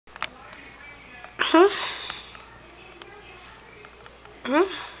Huh? Huh?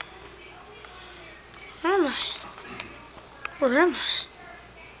 Where am I? Where am I?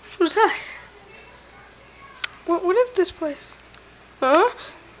 Who's that? What is this place? Huh?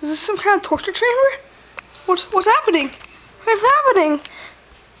 Is this some kind of torture chamber? What's happening? What's happening?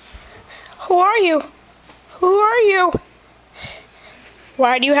 Who are you? Who are you?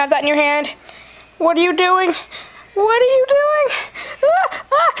 Why do you have that in your hand? What are you doing? What are you doing? Ah,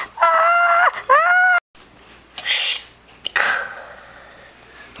 ah, ah, ah.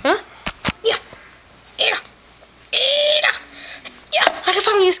 Huh? Yeah. Yeah. Yeah. I can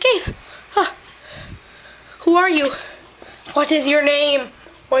finally escape. Huh. Who are you? What is your name?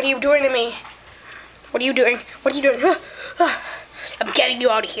 What are you doing to me? What are you doing? What are you doing? I'm getting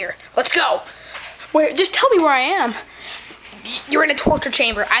you out of here. Let's go. Where? Just tell me where I am. You're in a torture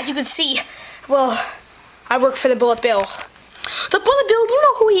chamber. As you can see, well, I work for the Bullet Bill. The Bullet Bill, you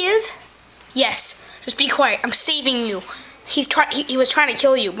know who he is? Yes. Just be quiet. I'm saving you. He was trying to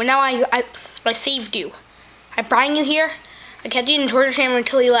kill you, but now I saved you. I brought you here. I kept you in the torture chamber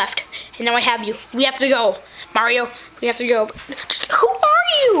until he left, and now I have you. We have to go, Mario. We have to go. Who are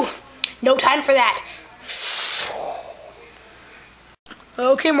you? No time for that.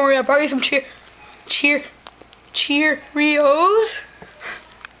 Okay, Mario. I brought you some Cheerios.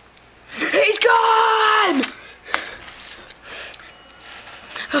 He's gone.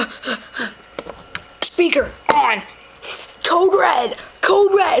 Speaker on. Code red.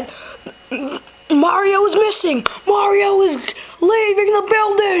 Code red. Mario is missing. Mario is leaving the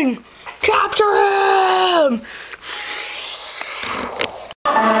building. Capture him.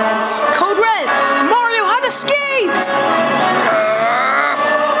 Code red. Mario has escaped.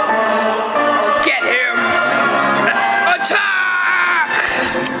 Get him. Attack.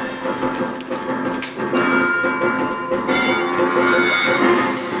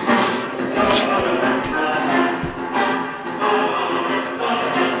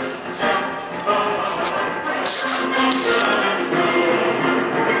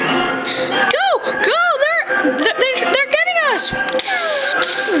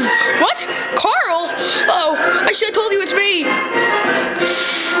 What? Carl? Uh-oh, I should have told you it's me.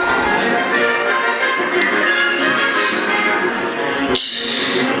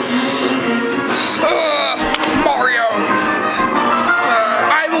 Mario.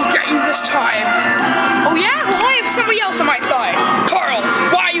 I will get you this time. Oh yeah? Well, I have somebody else on my side. Carl,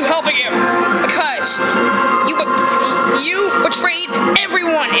 why are you helping him? Because you betrayed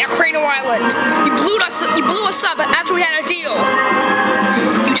everyone in Crano Island. You blew us up after we had a deal.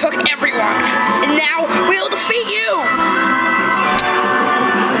 You took everyone, and now we'll defeat you!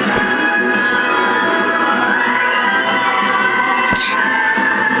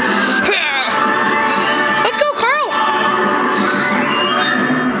 Let's go, Carl!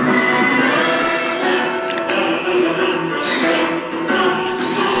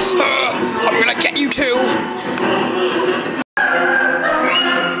 I'm gonna get you too!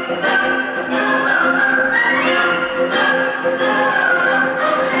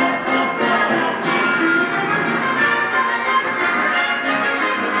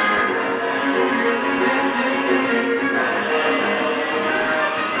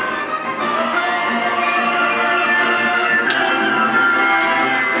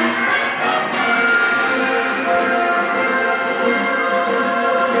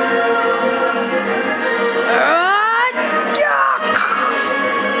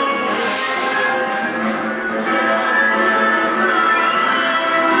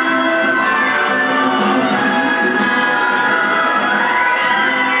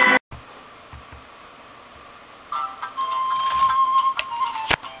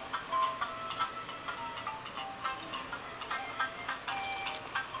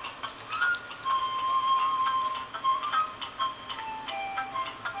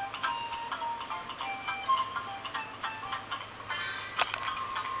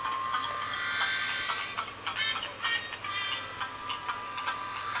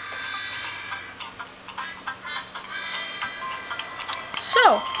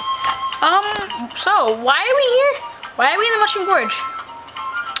 So, why are we here? Why are we in the Mushroom Gorge?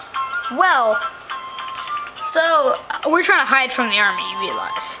 Well, so, we're trying to hide from the army, you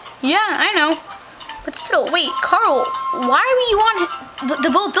realize. Yeah, I know. But still, wait, Carl, why are you on the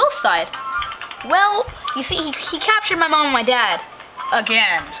Bullet Bill's side? Well, you see, he captured my mom and my dad.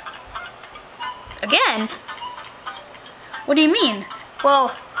 Again. Again? What do you mean?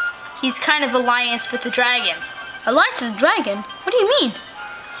 Well, he's kind of alliance with the dragon. Alliance with the dragon? What do you mean?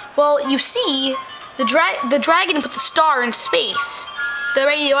 Well, you see, the dragon put the star in space. The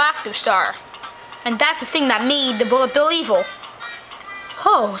radioactive star. And that's the thing that made the Bullet Bill evil.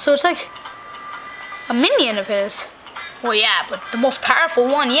 Oh, so it's like A minion of his? Well, yeah, but the most powerful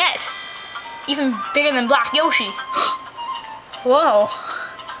one yet. Even bigger than Black Yoshi. Whoa.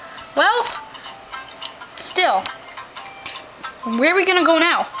 Well, still. Where are we gonna go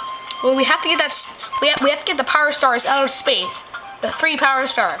now? Well, we have to get that. We have to get the power stars out of space. The 3 power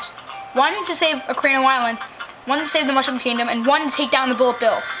stars. 1 to save Ocarina Island, 1 to save the Mushroom Kingdom, and 1 to take down the Bullet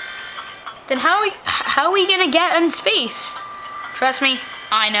Bill. Then how are we gonna get in space? Trust me,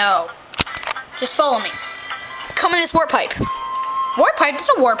 I know. Just follow me. Come in this warp pipe. Warp pipe? There's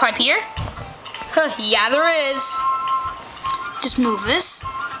no warp pipe here. Huh, yeah, there is. Just move this.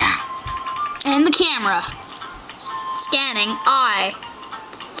 And the camera. Scanning. I.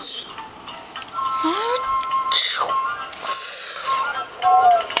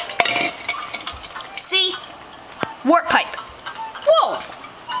 See? Warp pipe. Whoa.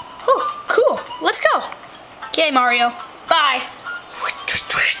 Whew, cool. Let's go. Okay, Mario. Bye.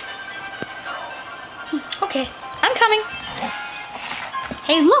 Okay, I'm coming.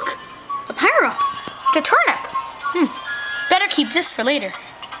 Hey, look. A power-up. It's a turnip. Better keep this for later.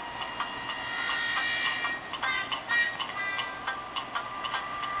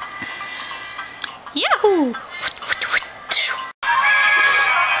 Yahoo!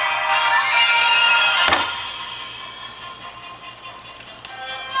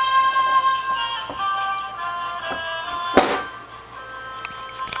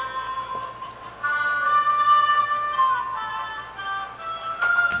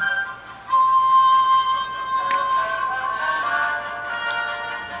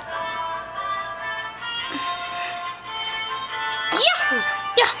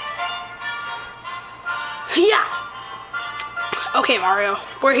 Yeah. Okay, Mario,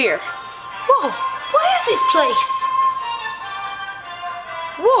 we're here. Whoa, what is this place?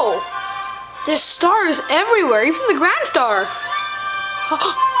 Whoa, there's stars everywhere, even the Grand Star.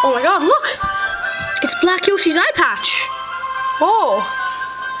 Oh my God, look! It's Black Yoshi's eye patch. Whoa,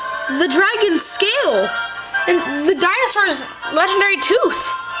 the dragon's scale, and the dinosaur's legendary tooth.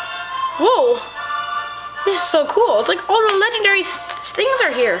 Whoa, this is so cool. It's like all the legendary things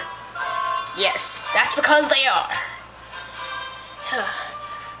are here. Yes, that's because they are.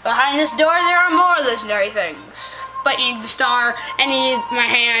 Behind this door there are more legendary things. But you need the star, and you need my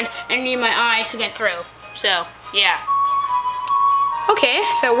hand, and you need my eye to get through. So, yeah. Okay,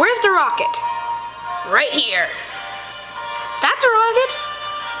 so where's the rocket? Right here. That's a rocket?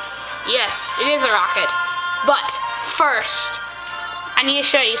 Yes, it is a rocket. But first, I need to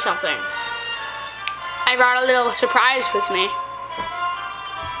show you something. I brought a little surprise with me.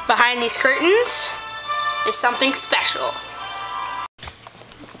 Behind these curtains is something special.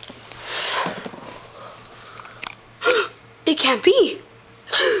 It can't be.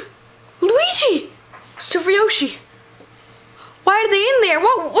 Luigi! Super Yoshi. Why are they in there?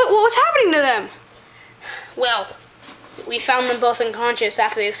 What's happening to them? Well, we found them both unconscious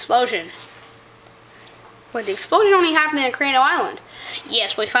after the explosion. Wait, the explosion only happened in Ocarina Island.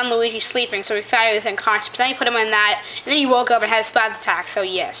 Yes, we found Luigi sleeping, so we thought he was unconscious, but then he put him in that, and then he woke up and had a spaz attack, so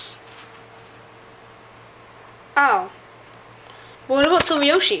yes. Oh. Well, what about Silver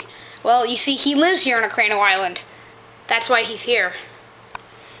Yoshi? Well, you see, he lives here on Ocarina Island. That's why he's here.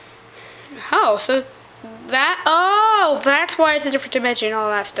 Oh, so that, oh, that's why it's a different dimension, all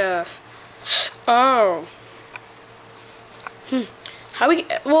that stuff. Oh. How we,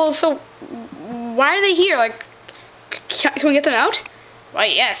 well, so why are they here? Like, can we get them out? Why,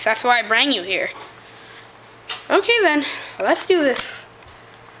 yes, that's why I bring you here. Okay then, let's do this.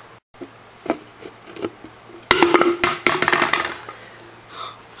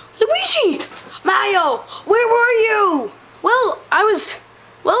 Luigi! Mario! Where were you? Well, I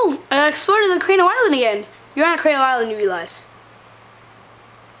explored the Ocarina Island again. You're on Ocarina Island, you realize.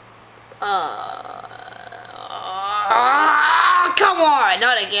 Come on,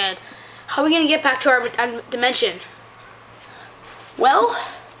 not again. How are we gonna get back to our dimension? Well,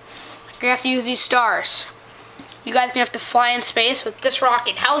 we're gonna have to use these stars. You guys are gonna have to fly in space with this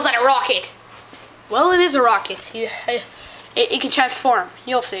rocket. How is that a rocket? Well, it is a rocket. It can transform.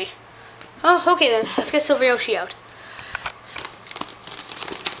 You'll see. Oh, okay then. Let's get Silver Yoshi out.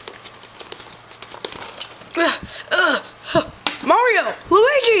 Mario!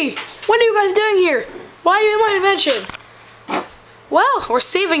 Luigi! What are you guys doing here? Why are you in my dimension? Well, we're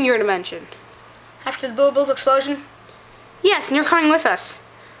saving your dimension. After the Bullet Bill's explosion? Yes, and you're coming with us.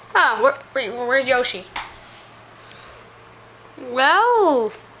 Oh, where's Yoshi?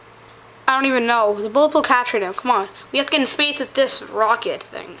 Well, I don't even know. The Bullet Bill captured him. Come on. We have to get in space with this rocket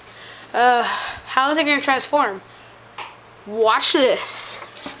thing. How is it going to transform? Watch this.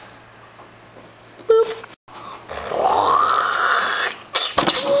 Boop.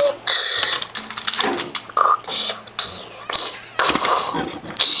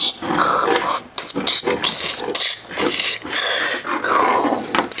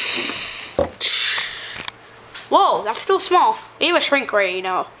 still small. We have a shrink ray, you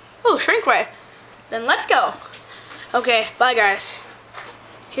know. Ooh, shrink ray. Then let's go. Okay, bye guys.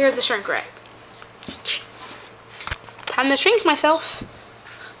 Here's the shrink ray. Time to shrink myself.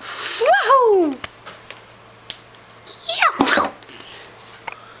 Woohoo! Yeah.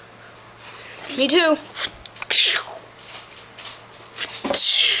 Me too.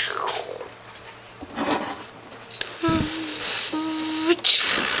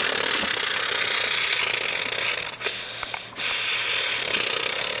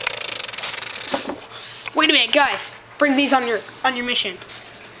 Wait a minute, guys. Bring these on your mission.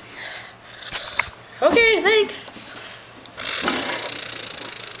 Okay, thanks.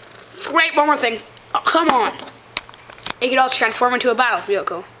 Wait, one more thing. Oh, come on. It could also transform into a battle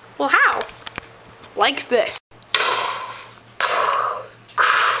vehicle. Well, how? Like this.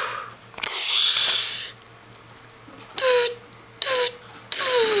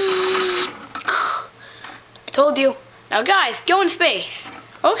 I told you. Now, guys, go in space.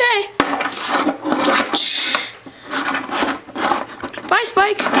 Okay. Bye,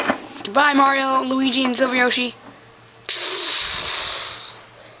 Spike. Goodbye, Mario, Luigi, and Silver Yoshi.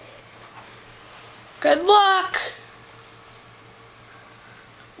 Good luck.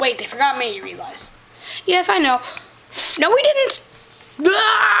 Wait, they forgot me, you realize. Yes, I know. No, we didn't.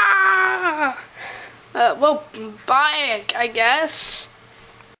 Ah! Well, bye, I guess.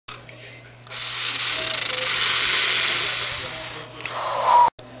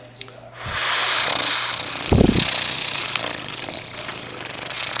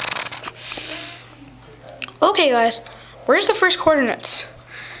 Okay, guys, where's the first coordinates?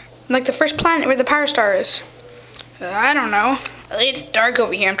 Like the first planet where the power star is. I don't know. It's dark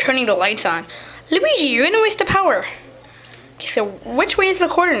over here. I'm turning the lights on. Luigi, you're gonna waste the power. Okay, so which way is the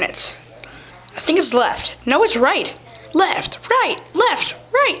coordinates? I think it's left. No, it's right. Left, right, left,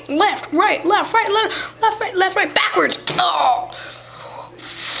 right, left, right, left, right, left, left, right, left, right, backwards. Oh!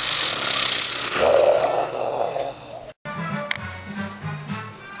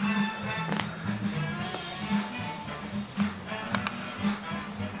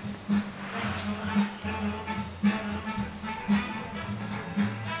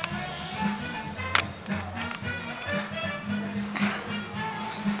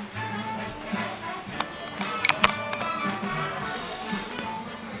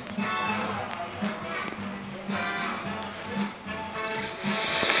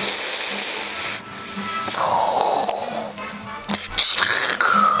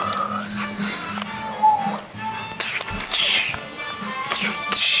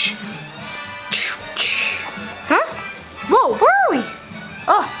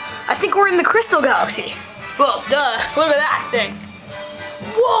 I think we're in the Crystal Galaxy. Well, duh. Look at that thing.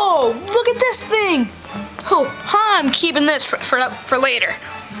 Whoa! Look at this thing. Oh, I'm keeping this for later.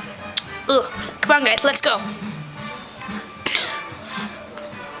 Ugh. Come on, guys. Let's go.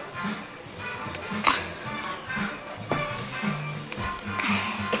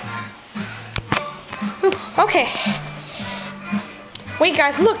 Okay. Wait,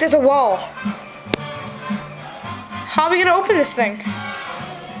 guys. Look, there's a wall. How are we gonna open this thing?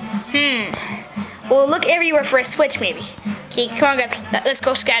 Well, look everywhere for a switch, maybe. Okay, come on, guys. Let's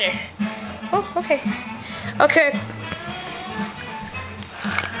go scatter. Oh, okay. Okay.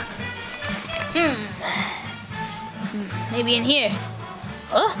 Maybe in here.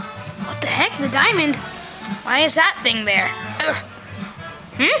 Oh, what the heck? The diamond? Why is that thing there? Ugh.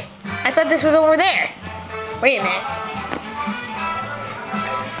 I thought this was over there. Wait a minute.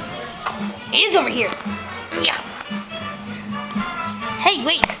 It is over here. Yeah. Hey,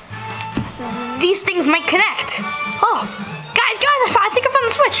 wait. These things might connect. Oh, guys, I think I found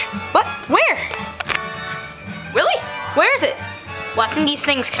the switch. What? Where? Really? Where is it? Well, I think these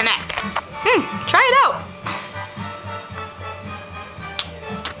things connect. Try it out.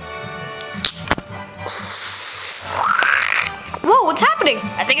 Whoa, what's happening?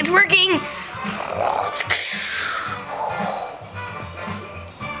 I think it's working.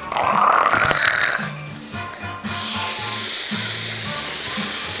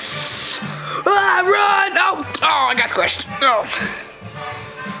 Run! Oh, I got squished. Oh.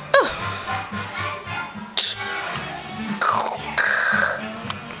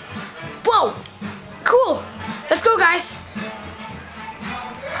 Whoa! Cool. Let's go, guys.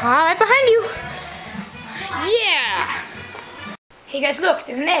 Right behind you. Yeah! Hey, guys, look.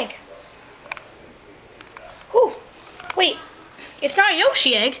 There's an egg. Ooh. Wait. It's not a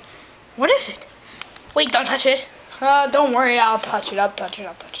Yoshi egg. What is it? Wait, don't touch it. Don't worry. I'll touch it. I'll touch it.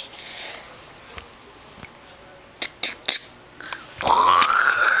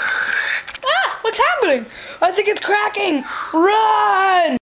 What's happening? I think it's cracking. Run!